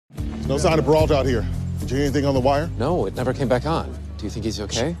No sign of Peralta out here. Did you hear anything on the wire? No, it never came back on. Do you think he's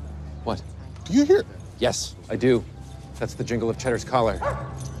okay? What? Do you hear? Yes, I do. That's the jingle of Cheddar's collar.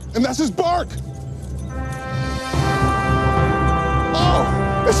 And that's his bark!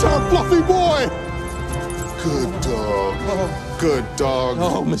 Oh, it's our fluffy boy! Good dog. Oh. Good dog.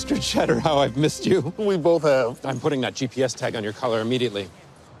 Oh, Mr. Cheddar, how I've missed you. We both have. I'm putting that GPS tag on your collar immediately.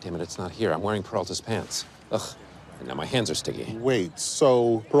 Damn it, it's not here. I'm wearing Peralta's pants. Ugh, and now my hands are sticky. Wait,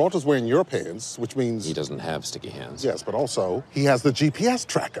 so Peralta's wearing your pants, which means... He doesn't have sticky hands. Yes, but also, he has the GPS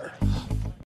tracker.